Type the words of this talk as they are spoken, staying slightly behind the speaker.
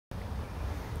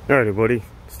Alright everybody,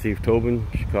 Steve Tobin,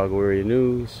 Chicago Area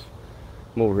News.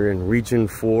 I'm over here in Region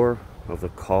 4 of the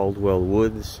Caldwell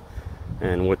Woods,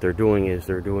 and what they're doing is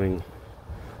they're doing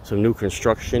some new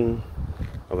construction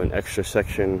of an extra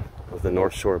section of the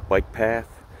North Shore bike path.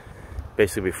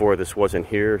 Basically before this wasn't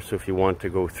here, so if you want to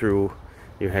go through,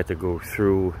 you had to go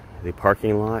through the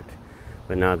parking lot,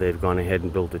 but now they've gone ahead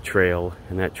and built a trail,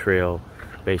 and that trail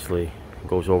basically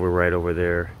goes over right over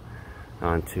there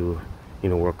onto, you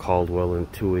know, where Caldwell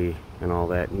and Tui and all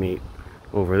that meet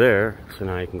over there. So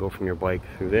now you can go from your bike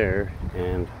through there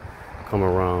and come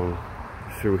around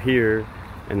through here,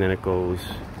 and then it goes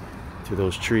to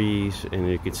those trees, and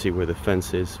you can see where the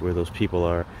fence is, where those people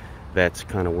are. That's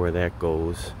kind of where that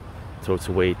goes. So it's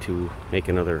a way to make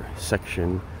another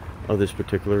section of this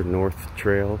particular North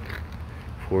Trail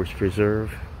Forest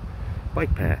Preserve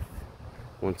bike path.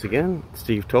 Once again,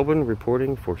 Steve Tobin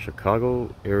reporting for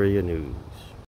Chicago Area News.